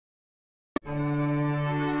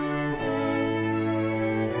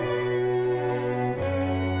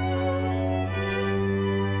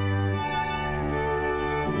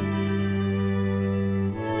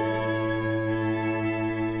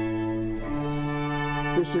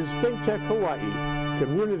This is ThinkTech Hawaii.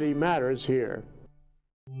 Community matters here.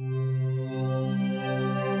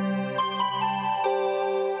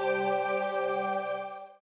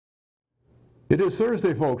 It is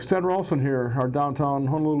Thursday, folks. Ted Ralston here, our downtown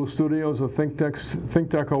Honolulu studios of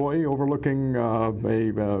ThinkTech Hawaii, overlooking a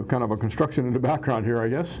kind of a construction in the background here, I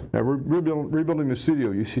guess. We're rebuilding the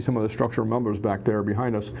studio. You see some of the structural members back there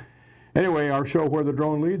behind us. Anyway, our show, Where the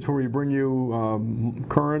Drone Leads, where we bring you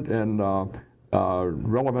current and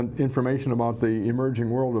relevant information about the emerging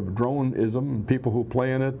world of droneism, people who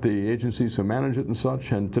play in it, the agencies who manage it and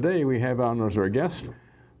such. And today we have on as our guest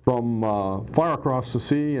from far across the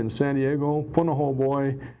sea in San Diego, Punahou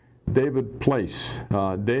boy, David Place.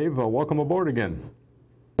 Dave, welcome aboard again.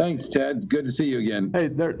 Thanks, Ted. Good to see you again.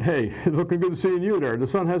 Hey, looking good to seeing you there. The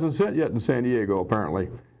sun hasn't set yet in San Diego, apparently,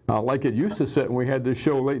 like it used to set when we had this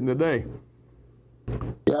show late in the day.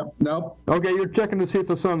 Yeah, nope. Okay, you're checking to see if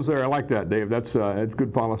the sun's there. I like that, Dave. That's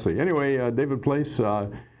good policy. Anyway, David Place,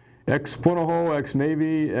 ex-Punahou,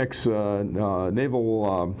 ex-Navy,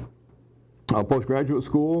 ex-Naval postgraduate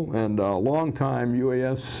school, and a long-time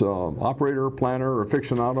UAS operator, planner,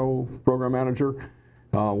 aficionado, program manager.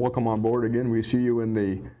 Welcome on board again. We see you in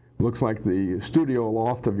the, looks like the studio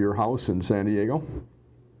loft of your house in San Diego.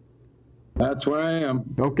 That's where I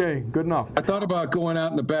am. Okay, good enough. I thought about going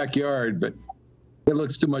out in the backyard, but it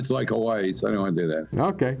looks too much like Hawaii, so I don't want to do that.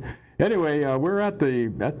 Okay. Anyway, we're at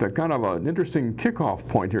the kind of an interesting kickoff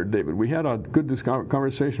point here, David. We had a good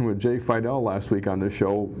conversation with Jay Fidel last week on this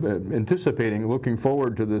show, looking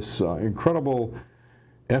forward to this incredible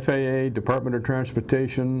FAA, Department of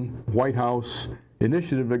Transportation, White House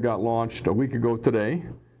initiative that got launched a week ago today.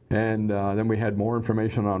 And then we had more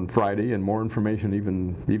information on Friday and more information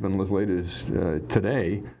even as late as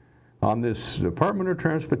today on this Department of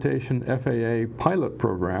Transportation FAA pilot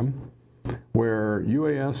program, where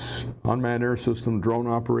UAS, unmanned air system drone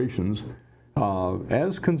operations,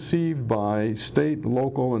 as conceived by state,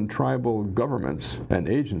 local, and tribal governments and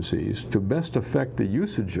agencies to best affect the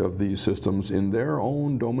usage of these systems in their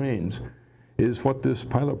own domains, is what this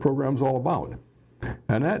pilot program is all about.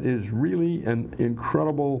 And that is really an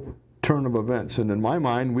incredible turn of events. And in my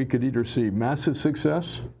mind, we could either see massive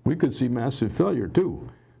success, we could see massive failure too,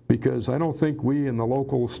 because I don't think we in the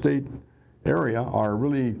local state area are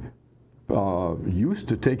really used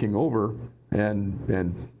to taking over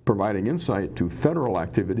and providing insight to federal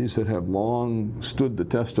activities that have long stood the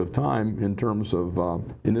test of time in terms of,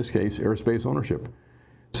 in this case, airspace ownership.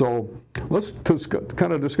 So let's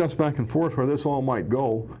kind of discuss back and forth where this all might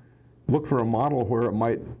go, look for a model where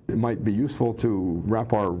it might be useful to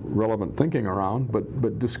wrap our relevant thinking around,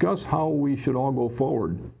 but discuss how we should all go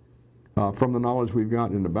forward from the knowledge we've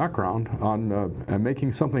got in the background on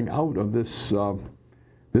making something out of this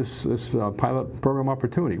this pilot program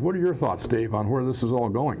opportunity. What are your thoughts, Dave, on where this is all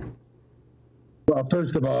going? Well,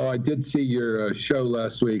 first of all, I did see your show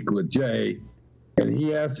last week with Jay, and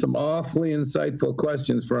he asked some awfully insightful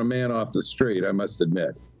questions for a man off the street, I must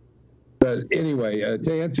admit. But anyway,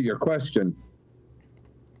 to answer your question,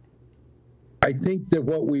 I think that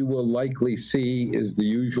what we will likely see is the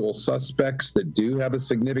usual suspects that do have a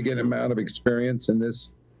significant amount of experience in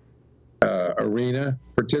this arena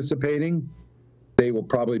participating. They will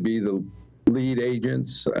probably be the lead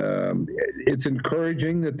agents. It's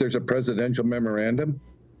encouraging that there's a presidential memorandum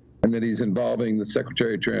and that he's involving the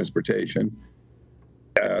Secretary of Transportation.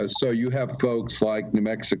 So you have folks like New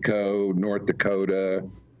Mexico, North Dakota,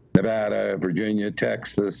 Nevada, Virginia,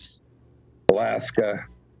 Texas, Alaska,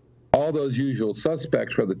 all those usual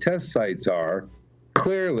suspects where the test sites are.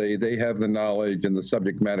 Clearly, they have the knowledge and the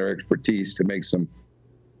subject matter expertise to make some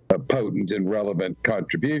potent and relevant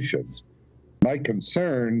contributions. My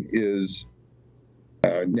concern is,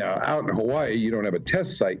 now out in Hawaii, you don't have a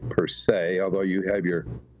test site per se, although you have your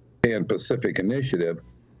Pan-Pacific initiative.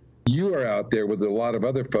 You are out there with a lot of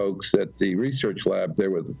other folks at the research lab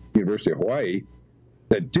there with the University of Hawaii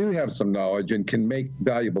that do have some knowledge and can make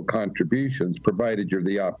valuable contributions, provided you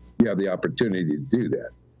have the opportunity to do that.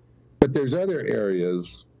 But there's other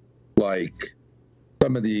areas like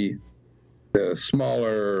some of the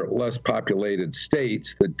smaller, less populated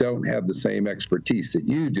states that don't have the same expertise that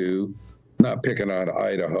you do, not picking on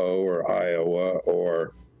Idaho or Iowa,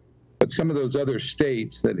 but some of those other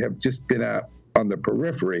states that have just been out on the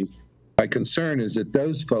periphery. My concern is that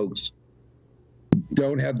those folks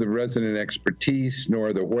don't have the resident expertise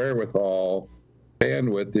nor the wherewithal,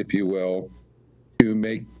 bandwidth, if you will, to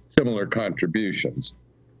make similar contributions.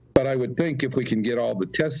 But I would think if we can get all the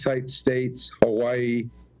test site states, Hawaii,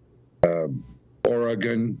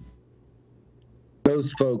 Oregon,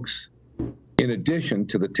 those folks, in addition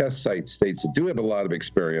to the test site states that do have a lot of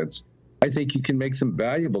experience, I think you can make some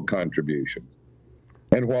valuable contributions.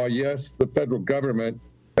 And while, yes, the federal government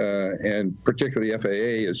and particularly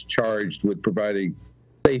FAA is charged with providing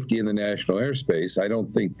safety in the national airspace, I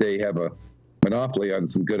don't think they have a monopoly on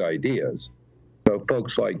some good ideas. So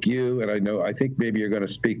folks like you, and I think maybe you're going to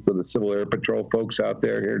speak with the Civil Air Patrol folks out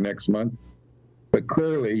there here next month, but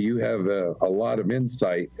clearly you have a lot of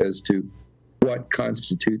insight as to what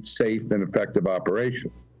constitutes safe and effective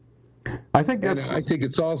operation. I think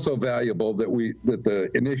it's also valuable that the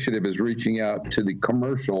initiative is reaching out to the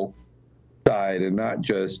commercial side and not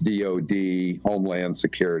just DOD, Homeland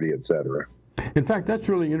Security, et cetera. In fact, that's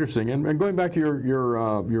really interesting. And going back to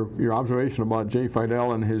your observation about Jay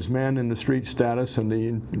Fidel and his man-in-the-street status and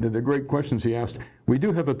the great questions he asked, we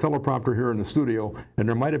do have a teleprompter here in the studio, and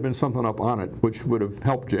there might have been something up on it which would have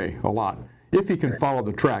helped Jay a lot. If he can follow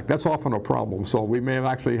the track, that's often a problem. So we may have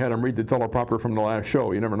actually had him read the teleprompter from the last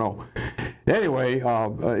show. You never know. Anyway,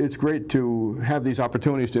 it's great to have these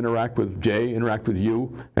opportunities to interact with Jay, interact with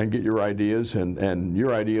you, and get your ideas. And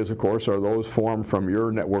your ideas, of course, are those formed from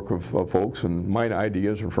your network of folks, and my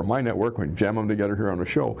ideas are from my network. We jam them together here on the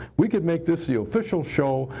show. We could make this the official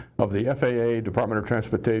show of the FAA, Department of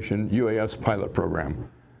Transportation, UAS pilot program.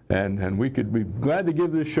 And we could be glad to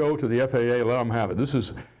give this show to the FAA, let them have it. This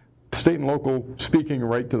is state and local speaking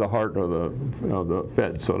right to the heart of the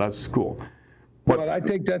Fed, so that's cool. Well, I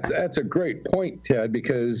think that's a great point, Ted,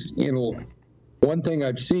 because one thing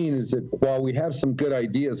I've seen is that while we have some good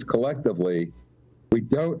ideas collectively, we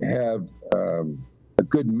don't have a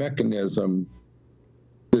good mechanism,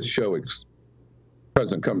 this show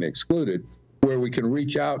present company excluded, where we can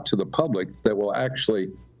reach out to the public that will actually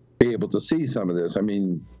be able to see some of this. I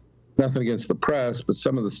mean, nothing against the press, but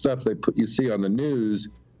some of the stuff you see on the news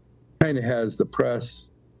kind of has the press,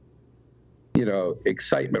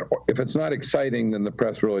 excitement. If it's not exciting, then the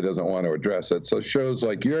press really doesn't want to address it. So shows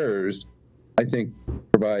like yours, I think,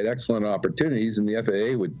 provide excellent opportunities, and the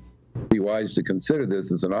FAA would be wise to consider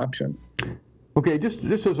this as an option. Okay, just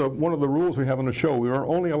as one of the rules we have on the show, we are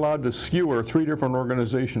only allowed to skewer 3 different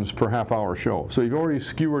organizations per half-hour show. So you've already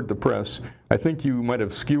skewered the press. I think you might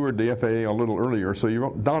have skewered the FAA a little earlier. So you're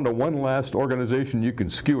down to one last organization you can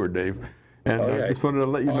skewer, Dave. And I just wanted to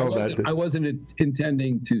let you know that. I wasn't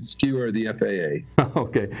intending to skewer the FAA.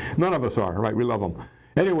 Okay, none of us are, right? We love them.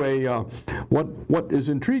 Anyway, what is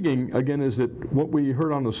intriguing, again, is that what we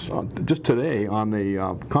heard on this just today on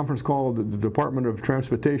the conference call that the Department of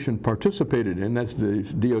Transportation participated in, that's the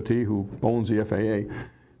DOT who owns the FAA,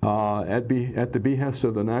 at the behest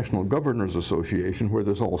of the National Governors Association, where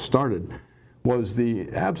this all started, was the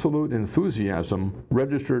absolute enthusiasm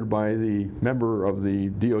registered by the member of the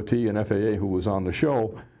DOT and FAA who was on the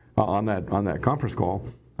show on that conference call,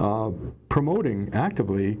 promoting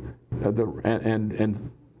actively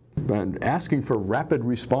and asking for rapid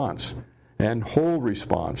response and whole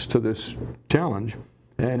response to this challenge.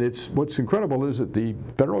 And what's incredible is that the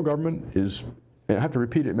federal government is, and I have to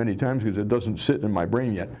repeat it many times because it doesn't sit in my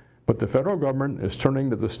brain yet, but the federal government is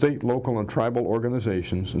turning to the state, local, and tribal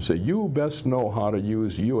organizations and say, you best know how to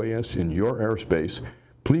use UAS in your airspace.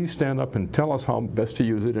 Please stand up and tell us how best to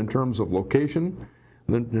use it in terms of location,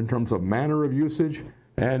 in terms of manner of usage,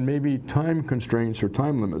 and maybe time constraints or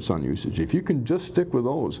time limits on usage. If you can just stick with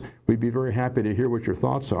those, we'd be very happy to hear what your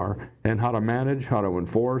thoughts are and how to manage, how to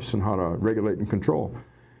enforce, and how to regulate and control.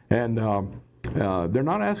 And they're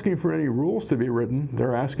not asking for any rules to be written.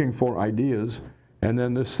 They're asking for ideas. And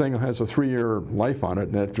then this thing has a 3-year life on it,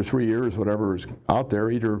 and after 3 years, whatever is out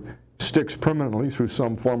there either sticks permanently through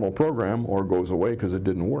some formal program or goes away because it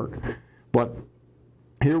didn't work. But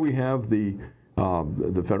here we have the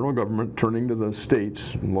federal government turning to the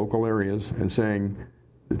states and local areas and saying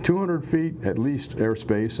 200 feet at least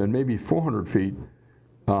airspace and maybe 400 feet,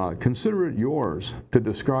 consider it yours to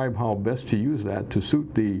describe how best to use that to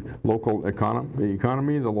suit the local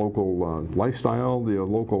economy, the local lifestyle, the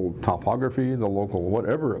local topography, the local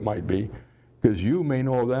whatever it might be, because you may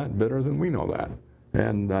know that better than we know that.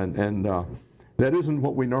 And that isn't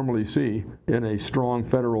what we normally see in a strong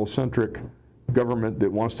federal-centric government that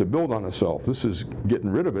wants to build on itself. This is getting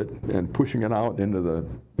rid of it and pushing it out into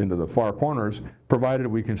the far corners, provided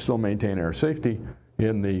we can still maintain air safety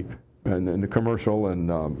in the commercial and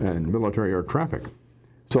military air traffic.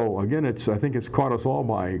 So again, I think it's caught us all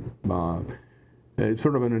by it's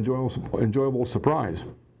sort of an enjoyable surprise.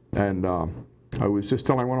 And I was just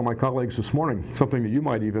telling one of my colleagues this morning something that you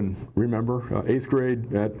might even remember. 8th grade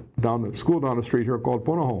down at school down the street here called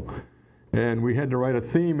Punahou. And we had to write a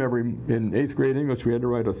theme in 8th grade English, we had to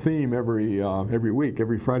write a theme every week.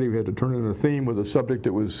 Every Friday we had to turn in a theme with a subject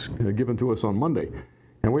that was given to us on Monday.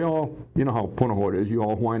 And we all, you know how Punahou is, you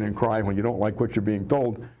all whine and cry when you don't like what you're being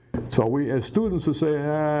told. So we, as students, would say,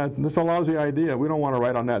 that's a lousy idea. We don't want to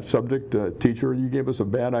write on that subject. Teacher, you gave us a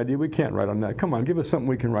bad idea. We can't write on that. Come on, give us something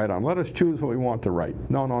we can write on. Let us choose what we want to write.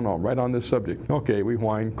 No, write on this subject. Okay, we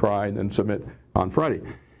whine, cry, and then submit on Friday.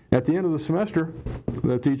 At the end of the semester,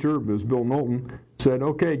 the teacher, Ms. Bill Knowlton, said,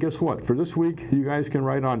 okay, guess what? For this week, you guys can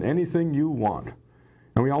write on anything you want.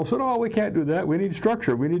 And we all said, oh, we can't do that. We need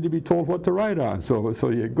structure. We need to be told what to write on. So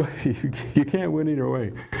you can't win either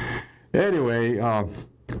way. Anyway,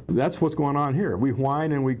 that's what's going on here. We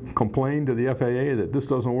whine and we complain to the FAA that this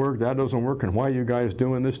doesn't work, that doesn't work, and why are you guys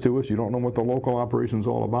doing this to us? You don't know what the local operation's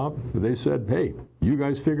all about. But they said, hey, you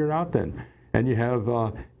guys figure it out then. And you have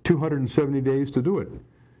 270 days to do it.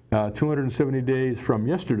 270 days from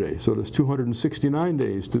yesterday, so there's 269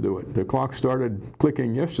 days to do it. The clock started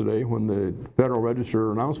clicking yesterday when the Federal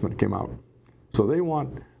Register announcement came out. So they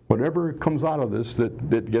want whatever comes out of this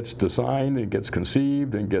that gets designed and gets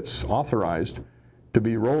conceived and gets authorized to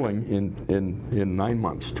be rolling in 9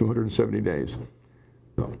 months, 270 days.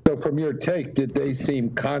 So from your take, did they seem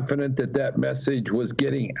confident that that message was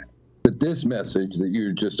getting, that this message that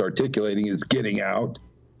you're just articulating is getting out?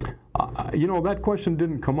 You know, that question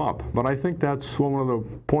didn't come up, but I think that's one of the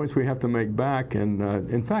points we have to make back. And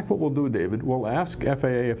in fact, what we'll do, David, we'll ask FAA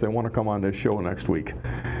if they want to come on this show next week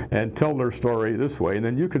and tell their story this way, and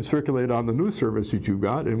then you can circulate on the news service that you've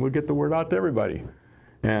got, and we'll get the word out to everybody.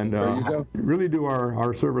 And really do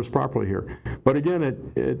our service properly here. But again,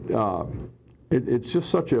 it's just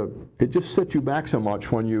such a, it just sets you back so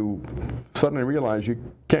much when you suddenly realize you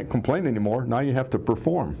can't complain anymore. Now you have to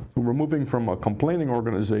perform. So we're moving from a complaining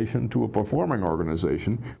organization to a performing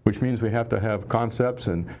organization, which means we have to have concepts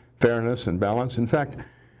and fairness and balance. In fact,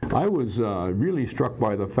 I was really struck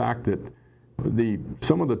by the fact that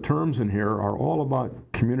some of the terms in here are all about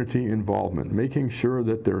community involvement, making sure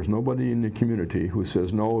that there's nobody in the community who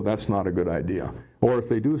says, no, that's not a good idea. Or if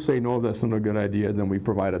they do say, no, that's not a good idea, then we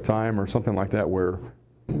provide a time or something like that where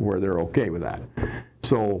they're okay with that.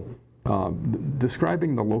 So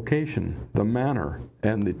describing the location, the manner,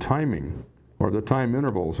 and the timing, or the time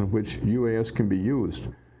intervals in which UAS can be used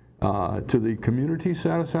to the community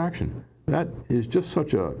satisfaction, that is just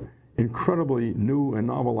such a incredibly new and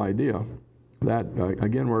novel idea that,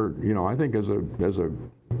 again, I think as a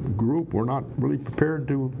group, we're not really prepared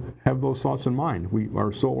to have those thoughts in mind. We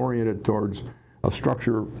are so oriented towards a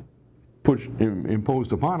structure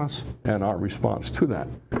imposed upon us and our response to that.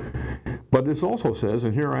 But this also says,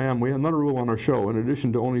 and here I am, we have another rule on our show, in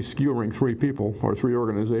addition to only skewering 3 people or 3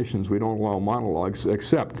 organizations, we don't allow monologues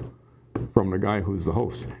except from the guy who's the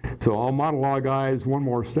host. So I'll monologize one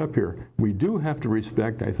more step here. We do have to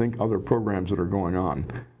respect, I think, other programs that are going on,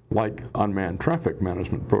 like unmanned traffic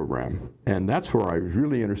management program. And that's where I was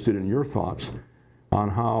really interested in your thoughts on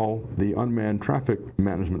how the unmanned traffic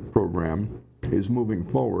management program is moving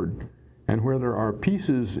forward, and where there are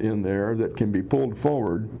pieces in there that can be pulled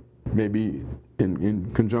forward, maybe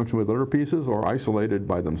in conjunction with other pieces or isolated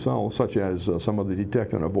by themselves, such as some of the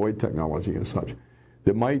detect and avoid technology and such,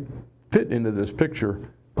 that might fit into this picture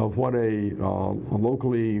of what a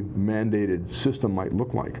locally mandated system might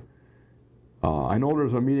look like. I know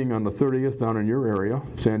there's a meeting on the 30th down in your area,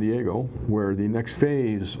 San Diego, where the next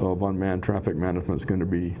phase of unmanned traffic management is going to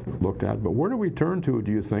be looked at. But where do we turn to,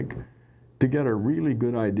 do you think, to get a really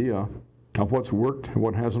good idea of what's worked,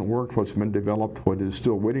 what hasn't worked, what's been developed, what is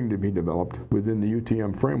still waiting to be developed within the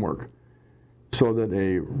UTM framework, so that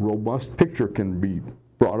a robust picture can be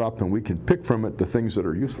brought up and we can pick from it the things that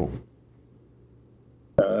are useful?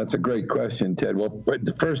 That's a great question, Ted. Well,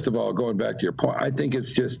 first of all, going back to your point, I think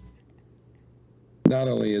it's just, not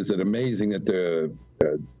only is it amazing that the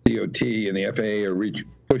DOT and the FAA are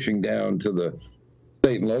pushing down to the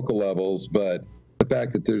state and local levels, but the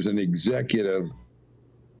fact that there's an executive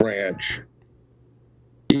branch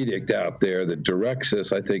edict out there that directs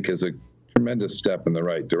us, I think, is a tremendous step in the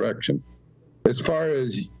right direction. As far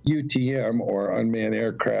as UTM, or unmanned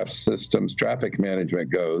aircraft systems traffic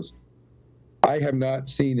management, goes, I have not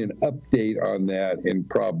seen an update on that in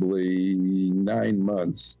probably 9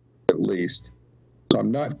 months at least. So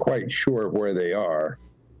I'm not quite sure where they are.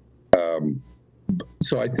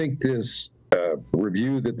 So I think this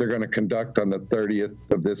review that they're going to conduct on the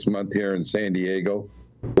 30th of this month here in San Diego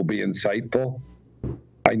will be insightful.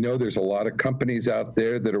 I know there's a lot of companies out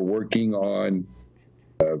there that are working on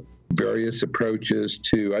various approaches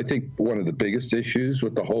to, I think one of the biggest issues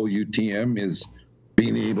with the whole UTM is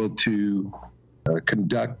being able to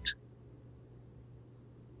conduct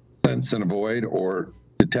sense and avoid, or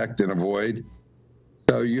detect and avoid.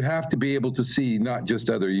 So you have to be able to see not just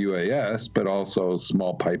other UAS, but also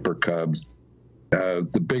small Piper Cubs,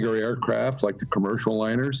 the bigger aircraft like the commercial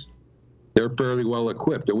liners. They're fairly well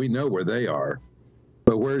equipped, and we know where they are.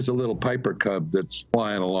 But where's a little Piper Cub that's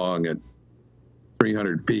flying along at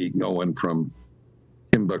 300 feet going from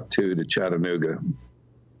Timbuktu to Chattanooga?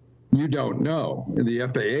 You don't know. The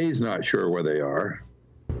FAA is not sure where they are.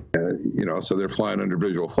 You know, so they're flying under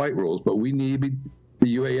visual flight rules, but the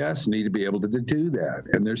UAS need to be able to do that.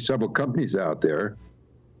 And there's several companies out there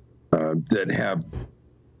that have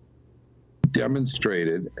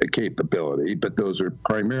demonstrated a capability, but those are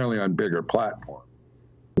primarily on bigger platforms.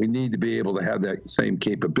 We need to be able to have that same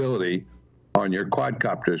capability on your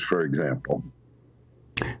quadcopters, for example.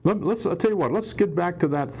 I'll tell you what, let's get back to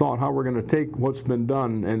that thought, how we're going to take what's been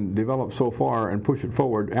done and developed so far and push it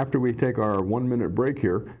forward after we take our 1-minute break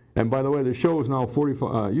here. And by the way, the show is now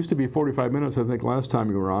used to be 45 minutes, I think last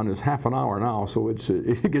time you were on, is half an hour now, so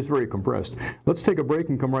it gets very compressed. Let's take a break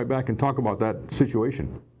and come right back and talk about that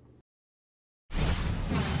situation.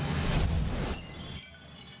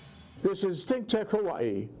 This is ThinkTech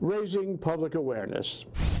Hawaii, raising public awareness.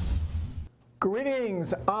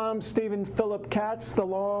 Greetings, I'm Stephen Philip Katz, the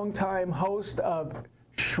longtime host of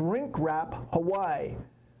Shrink Wrap Hawaii.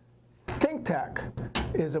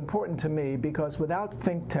 ThinkTech is important to me because without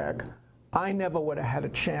ThinkTech, I never would have had a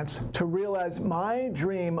chance to realize my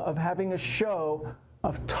dream of having a show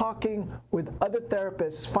of talking with other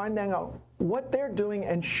therapists, finding out what they're doing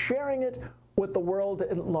and sharing it with the world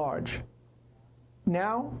at large.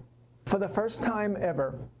 Now, for the first time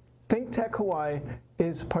ever, ThinkTech Hawaii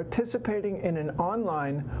is participating in an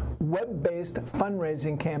online, web-based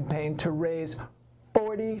fundraising campaign to raise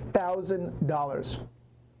 $40,000.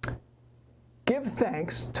 Give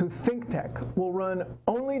Thanks to ThinkTech will run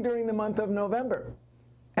only during the month of November,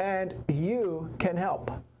 and you can help.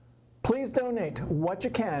 Please donate what you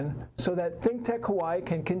can so that ThinkTech Hawaii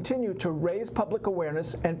can continue to raise public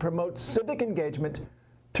awareness and promote civic engagement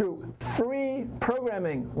through free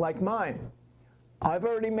programming like mine. I've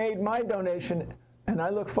already made my donation, and I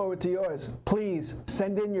look forward to yours. Please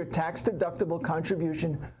send in your tax-deductible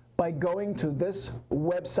contribution by going to this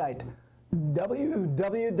website,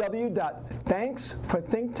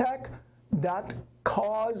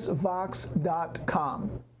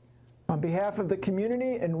 www.thanksforthinktech.causevox.com. On behalf of the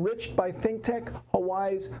community enriched by ThinkTech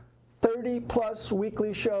Hawaii's 30-plus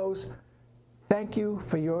weekly shows, thank you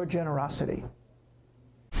for your generosity.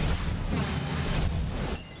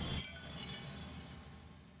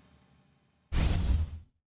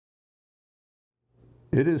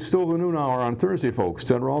 It is still the noon hour on Thursday, folks.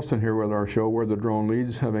 Ted Ralston here with our show, Where the Drone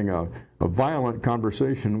Leads, having a violent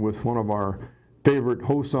conversation with one of our favorite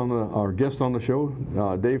hosts our guest on the show,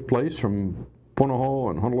 Dave Place from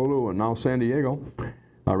Punahou and Honolulu and now San Diego.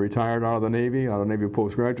 Retired out of the Navy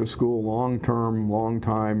Postgraduate School,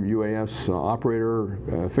 long-time UAS operator,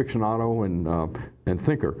 aficionado, and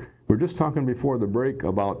thinker. We're just talking before the break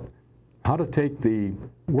about how to take the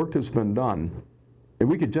work that's been done, and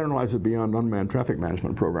we could generalize it beyond unmanned traffic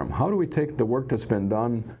management program. How do we take the work that's been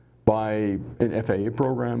done by FAA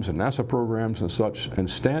programs and NASA programs and such and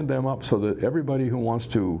stand them up so that everybody who wants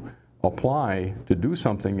to apply to do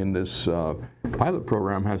something in this pilot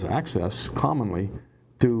program has access commonly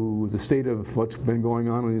to the state of what's been going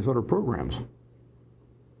on in these other programs?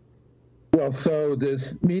 Well, so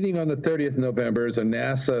this meeting on the 30th of November is a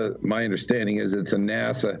NASA, my understanding is it's a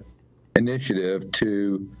NASA initiative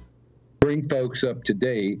to bring folks up to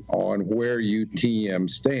date on where UTM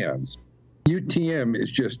stands. UTM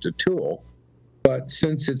is just a tool, but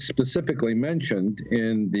since it's specifically mentioned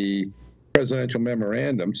in the presidential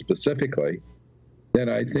memorandum specifically, then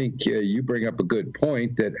I think you bring up a good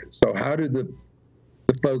point that, so how do the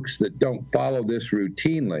folks that don't follow this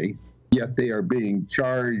routinely, yet they are being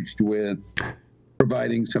charged with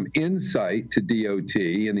providing some insight to DOT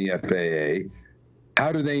and the FAA,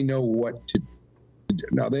 how do they know what to do?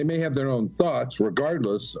 Now, they may have their own thoughts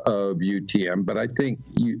regardless of UTM, but I think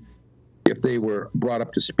if they were brought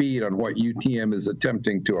up to speed on what UTM is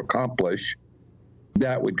attempting to accomplish,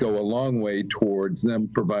 that would go a long way towards them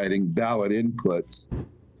providing valid inputs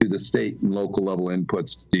to the state and local level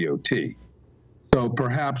inputs to DOT. So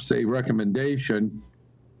perhaps a recommendation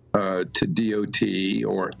to DOT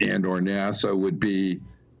or NASA would be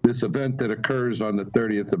this event that occurs on the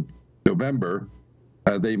 30th of November.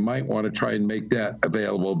 They might want to try and make that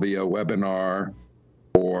available via webinar,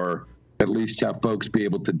 or at least have folks be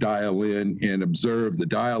able to dial in and observe the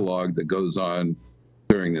dialogue that goes on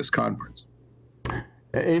during this conference.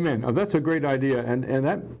 Amen. That's a great idea, and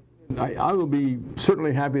that I will be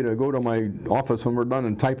certainly happy to go to my office when we're done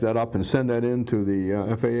and type that up and send that into the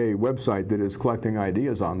FAA website that is collecting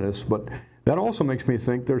ideas on this. But that also makes me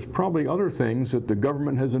think there's probably other things that the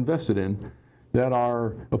government has invested in that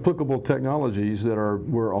are applicable technologies that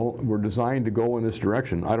were designed to go in this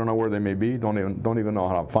direction. I don't know where they may be, don't even know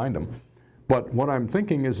how to find them. But what I'm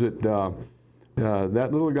thinking is that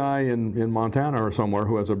that little guy in Montana or somewhere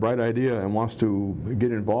who has a bright idea and wants to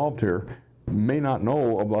get involved here may not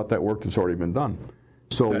know about that work that's already been done.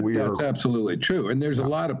 So that's absolutely true. And there's a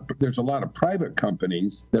lot of private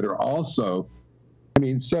companies that are also, I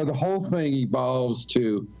mean, so the whole thing evolves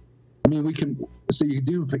to, I mean, you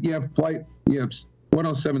have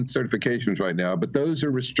 107 certifications right now, but those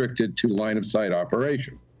are restricted to line of sight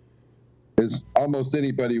operation. As almost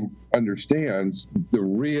anybody understands, the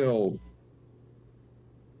real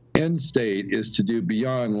end state is to do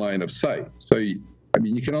beyond line of sight. So, I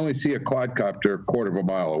mean, you can only see a quadcopter a quarter of a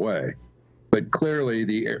mile away, but clearly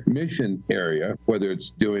the mission area, whether it's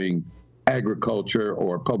doing agriculture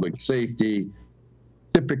or public safety,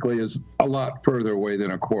 typically is a lot further away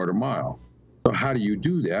than a quarter mile. So how do you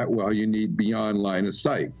do that? Well, you need beyond line of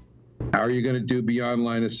sight. How are you going to do beyond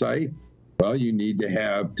line of sight? Well, you need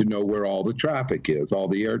to know where all the traffic is, all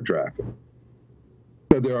the air traffic.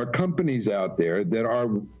 So there are companies out there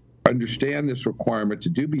that understand this requirement to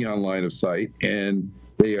do beyond line of sight, and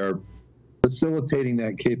they are facilitating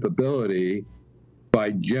that capability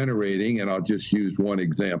by generating, and I'll just use one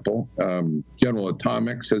example, General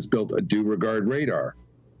Atomics has built a due regard radar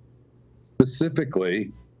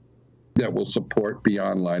specifically that will support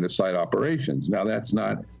beyond line of sight operations. Now that's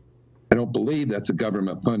not, I don't believe that's a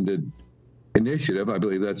government funded initiative. I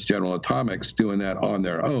believe that's General Atomics doing that on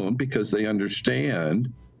their own because they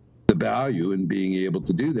understand the value in being able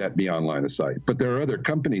to do that beyond line of sight. But there are other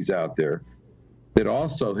companies out there that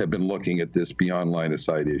also have been looking at this beyond line of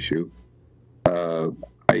sight issue.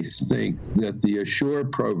 I think that the Assure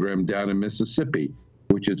program down in Mississippi,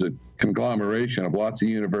 which is a conglomeration of lots of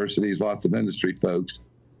universities, lots of industry folks,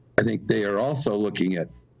 I think they are also looking at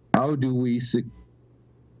how do we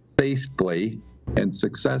safely and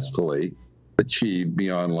successfully achieve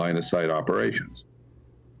beyond line of sight operations.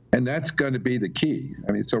 And that's going to be the key.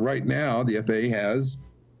 I mean, so right now the FAA has,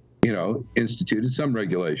 instituted some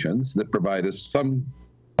regulations that provide us,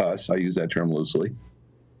 I use that term loosely,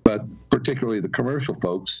 but particularly the commercial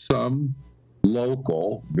folks, some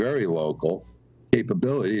local, very local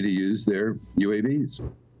capability to use their UAVs.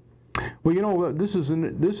 Well, this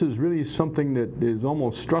is really something that is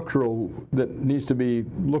almost structural that needs to be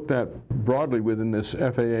looked at broadly within this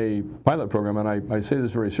FAA pilot program, and I say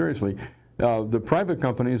this very seriously. The private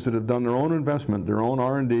companies that have done their own investment, their own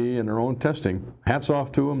R&D and their own testing, hats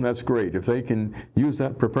off to them, that's great. If they can use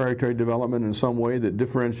that proprietary development in some way that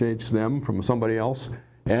differentiates them from somebody else,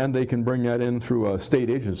 and they can bring that in through a state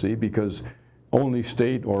agency, because only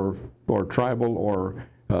state or tribal or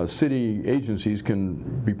city agencies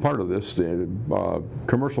can be part of this.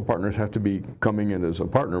 Commercial partners have to be coming in as a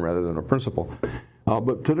partner rather than a principal.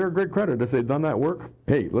 But to their great credit, if they've done that work,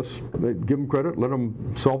 hey, let's give them credit, let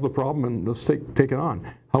them solve the problem, and let's take it on.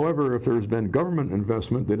 However, if there's been government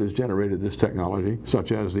investment that has generated this technology,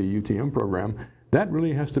 such as the UTM program, that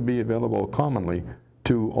really has to be available commonly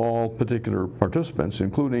to all particular participants,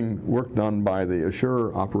 including work done by the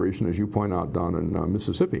Assure operation, as you point out, down in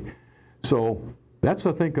Mississippi. So that's,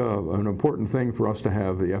 I think, an important thing for us to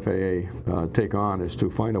have the FAA take on, is to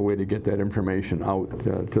find a way to get that information out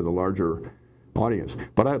to the larger audience.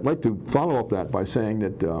 But I'd like to follow up that by saying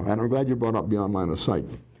that, and I'm glad you brought up beyond line of sight.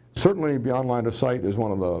 Certainly beyond line of sight is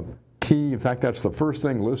one of the key, in fact, that's the first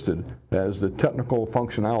thing listed as the technical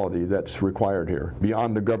functionality that's required here,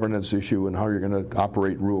 beyond the governance issue and how you're going to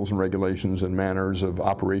operate rules and regulations and manners of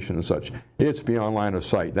operation and such. It's beyond line of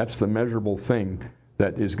sight. That's the measurable thing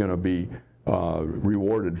that is going to be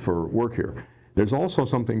rewarded for work here. There's also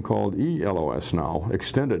something called ELOS now,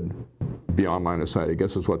 extended beyond line of sight. I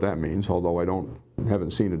guess is what that means, although I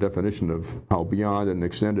haven't seen a definition of how beyond and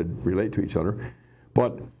extended relate to each other.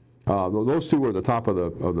 But those two are at the top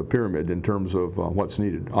of the pyramid in terms of what's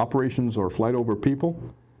needed. Operations or flight over people,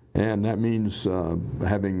 and that means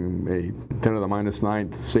having a 10 to the minus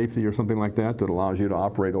 9th safety or something like that allows you to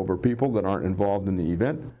operate over people that aren't involved in the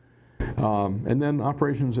event. And then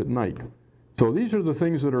operations at night. So these are the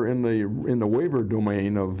things that are in the waiver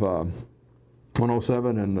domain of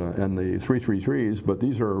 107 and the 333s, but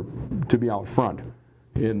these are to be out front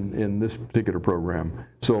in this particular program.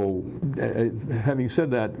 So having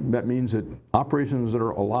said that, that means that operations that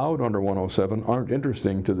are allowed under 107 aren't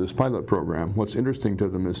interesting to this pilot program. What's interesting to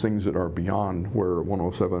them is things that are beyond where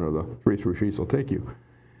 107 or the 333s will take you.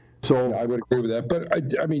 So yeah, I would agree with that, but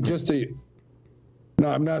I mean, no,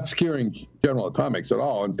 I'm not skewing General Atomics at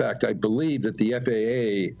all. In fact, I believe that the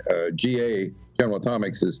FAA, GA, General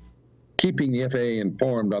Atomics, is keeping the FAA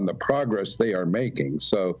informed on the progress they are making.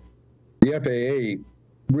 So the FAA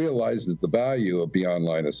realizes the value of beyond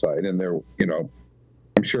line of sight, and they're,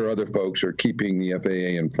 I'm sure other folks are keeping the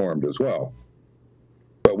FAA informed as well.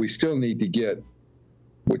 But we still need to get,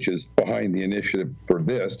 which is behind the initiative for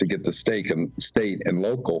this, to get the state and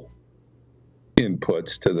local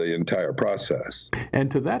inputs to the entire process. And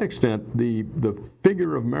to that extent, the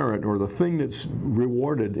figure of merit, or the thing that's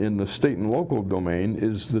rewarded in the state and local domain,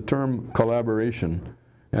 is the term collaboration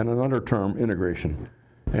and another term, integration.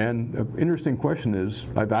 And an interesting question is,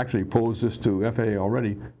 I've actually posed this to FAA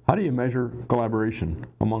already, how do you measure collaboration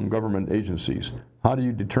among government agencies? How do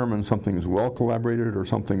you determine something's well collaborated or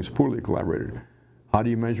something's poorly collaborated? How do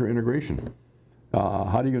you measure integration?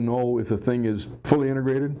 How do you know if the thing is fully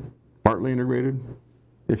integrated, partly integrated?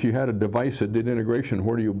 If you had a device that did integration,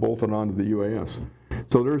 where do you bolt it onto the UAS?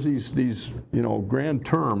 So there's these grand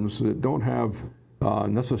terms that don't have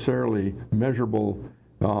necessarily measurable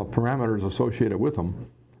parameters associated with them,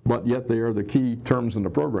 but yet they are the key terms in the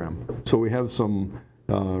program. So we have some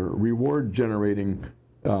reward generating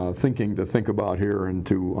thinking to think about here, and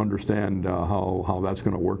to understand how that's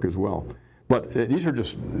going to work as well. But these are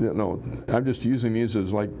just, I'm just using these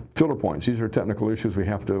as like filter points. These are technical issues we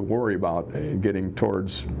have to worry about in getting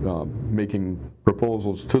towards making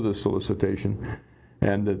proposals to the solicitation.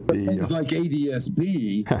 And that things like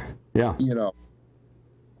ADS-B, yeah,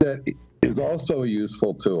 that is also a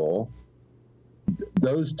useful tool.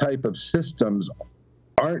 Those type of systems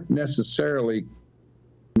aren't necessarily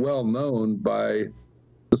well known by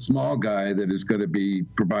the small guy that is going to be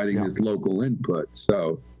providing this local input.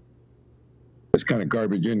 So it's kind of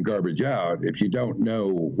garbage in, garbage out. If you don't know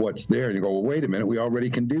what's there, and you go, well, wait a minute, we already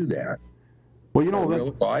can do that. Well,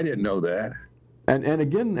 well, I didn't know that. And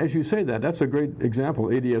again, as you say that, that's a great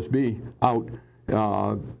example, ADS-B out.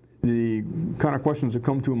 The kind of questions that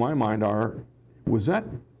come to my mind are, was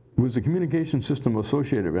the communication system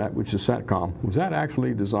associated with that, which is SATCOM, was that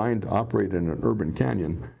actually designed to operate in an urban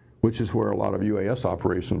canyon, which is where a lot of UAS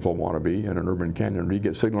operations will want to be, in an urban canyon? Do you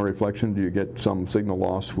get signal reflection? Do you get some signal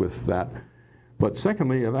loss with that? But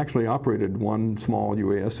secondly, I've actually operated one small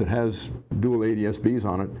UAS that has dual ADS-Bs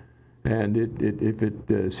on it, and if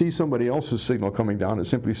it sees somebody else's signal coming down, it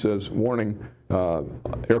simply says, warning,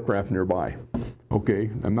 aircraft nearby. Okay,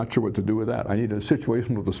 I'm not sure what to do with that. I need a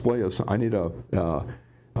situational display. I need a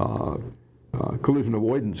collision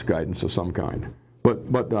avoidance guidance of some kind.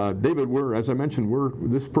 But David, as I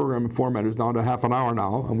mentioned, this program format is down to half an hour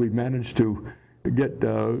now, and we've managed to get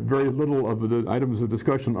very little of the items of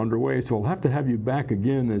discussion underway. So I'll have to have you back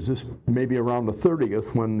again, as this maybe around the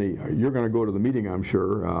 30th, when you're going to go to the meeting, I'm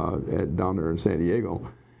sure, down there in San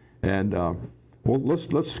Diego. And well,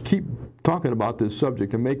 let's keep talking about this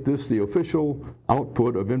subject and make this the official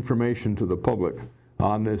output of information to the public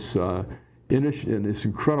on this in this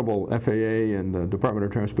incredible FAA and Department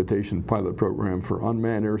of Transportation pilot program for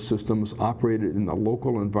unmanned air systems operated in the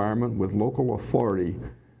local environment, with local authority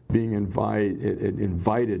being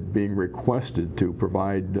invited, being requested to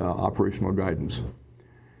provide operational guidance.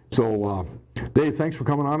 So, Dave, thanks for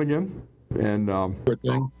coming on again. And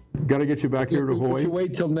got to get you back here to Hawaii. We should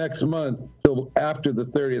wait till next month, till after the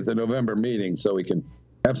 30th of November meeting, so we can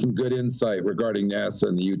have some good insight regarding NASA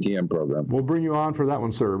and the UTM program. We'll bring you on for that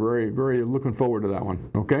one, sir. Very, very looking forward to that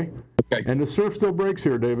one. Okay? Okay. And the surf still breaks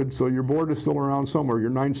here, David, so your board is still around somewhere.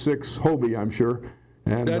 Your 9.6 Hobie, I'm sure.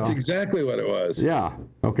 And, that's exactly what it was. Yeah.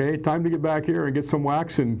 Okay. Time to get back here and get some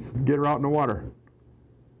wax and get her out in the water.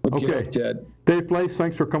 Okay, Ted. Dave Place,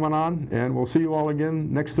 thanks for coming on, and we'll see you all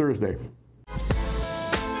again next Thursday.